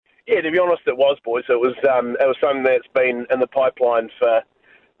Yeah, to be honest, it was, boys. It was something that's been in the pipeline for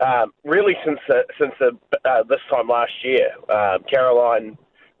really since this time last year. Caroline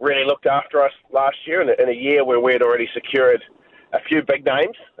really looked after us last year in a year where we had already secured a few big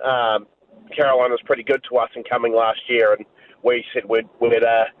names. Caroline was pretty good to us in coming last year, and we said we'd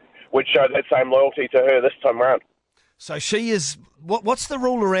show that same loyalty to her this time around. So she is. What's the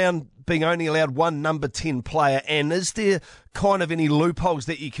rule around being only allowed one number 10 player, and is there kind of any loopholes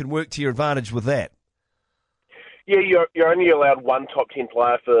that you can work to your advantage with that? Yeah, you're only allowed one top 10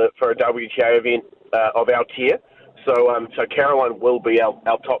 player for a WTA event of our tier. So Caroline will be our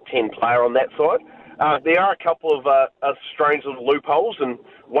top 10 player on that side. There are a couple of strange little loopholes, and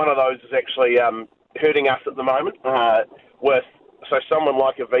one of those is actually hurting us at the moment. So someone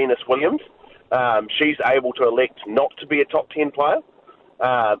like a Venus Williams, she's able to elect not to be a top 10 player.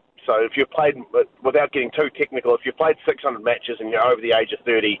 So if you've played, without getting too technical, if you've played 600 matches and you're over the age of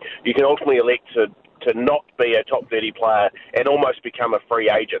 30, you can ultimately elect to not be a top 30 player and almost become a free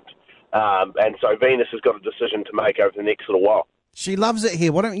agent. And so Venus has got a decision to make over the next little while. She loves it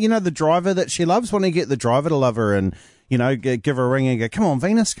here. Why don't you know the driver that she loves? Why don't you get the driver to love her and, give her a ring and go, come on,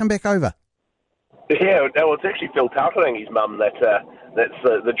 Venus, come back over. Yeah, well, it's actually Phil Tartarangi's mum that's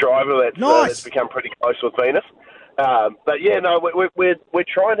the driver that's become pretty close with Venus. But yeah, no, we're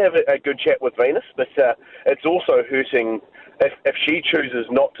trying to have a good chat with Venus, but it's also hurting if she chooses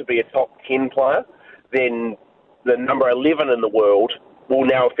not to be a top 10 player, then the number 11 in the world will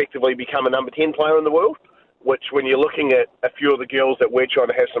now effectively become a number 10 player in the world, which when you're looking at a few of the girls that we're trying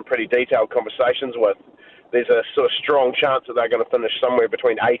to have some pretty detailed conversations with, there's a sort of strong chance that they're going to finish somewhere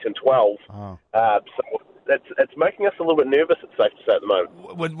between 8 and 12. Oh. So it's making us a little bit nervous, it's safe to say at the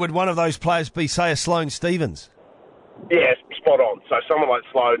moment. Would one of those players be, say, a Sloane Stephens? Yeah, spot on. So someone like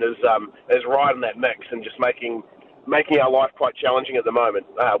Sloane is right in that mix and just making our life quite challenging at the moment.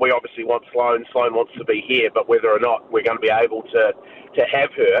 We obviously want Sloane. Sloane wants to be here, but whether or not we're going to be able to have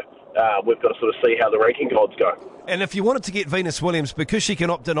her, we've got to sort of see how the ranking gods go. And if you wanted to get Venus Williams, because she can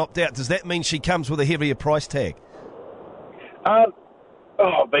opt in, opt out, does that mean she comes with a heavier price tag?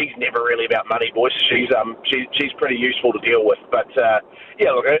 B's never really about money, boys. She's pretty useful to deal with. But,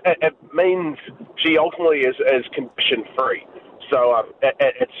 yeah, look, it means she ultimately is condition-free. So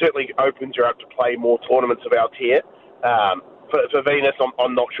it certainly opens her up to play more tournaments of our tier. For Venus,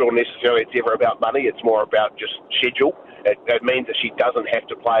 I'm not sure necessarily it's ever about money. It's more about just schedule. It means that she doesn't have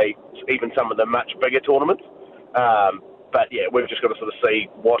to play even some of the much bigger tournaments. But, yeah, we've just got to sort of see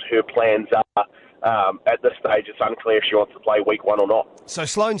what her plans are. At this stage, it's unclear if she wants to play week one or not. So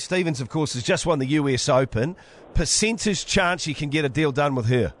Sloane Stephens, of course, has just won the US Open. Percentage chance you can get a deal done with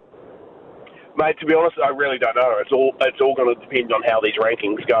her? Mate, to be honest, I really don't know. It's all going to depend on how these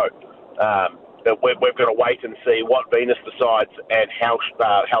rankings go. We've got to wait and see what Venus decides and how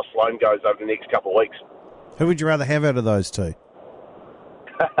Sloane goes over the next couple of weeks. Who would you rather have out of those two?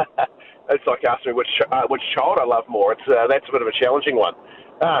 It's like asking me which child I love more. That's a bit of a challenging one.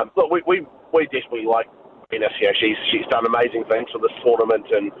 Look, we definitely like Venus. She's done amazing things for this tournament,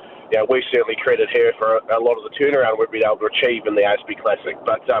 and we certainly credit her for a lot of the turnaround we've been able to achieve in the ASB Classic.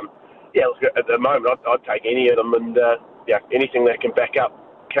 But at the moment, I'd take any of them, and anything that can back up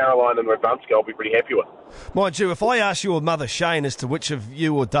Caroline and Radwanska, I'll be pretty happy with. Mind you, if I asked your mother Shane as to which of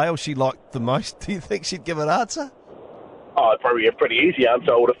you or Dale she liked the most, do you think she'd give an answer? Oh, it'd probably be a pretty easy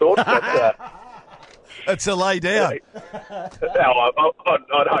answer, I would have thought. But, it's a lay down. I'd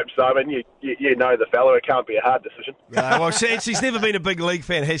hope so. I mean, you know the fellow. It can't be a hard decision. Well, she's never been a big league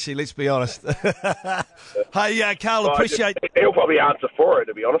fan, has she? Let's be honest. Hey, Carl, appreciate... He'll probably answer for her,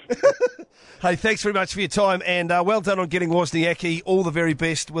 to be honest. Hey, thanks very much for your time, and well done on getting Wozniacki. All the very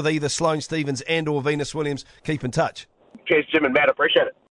best with either Sloane Stephens and or Venus Williams. Keep in touch. Cheers, Jim and Matt. Appreciate it.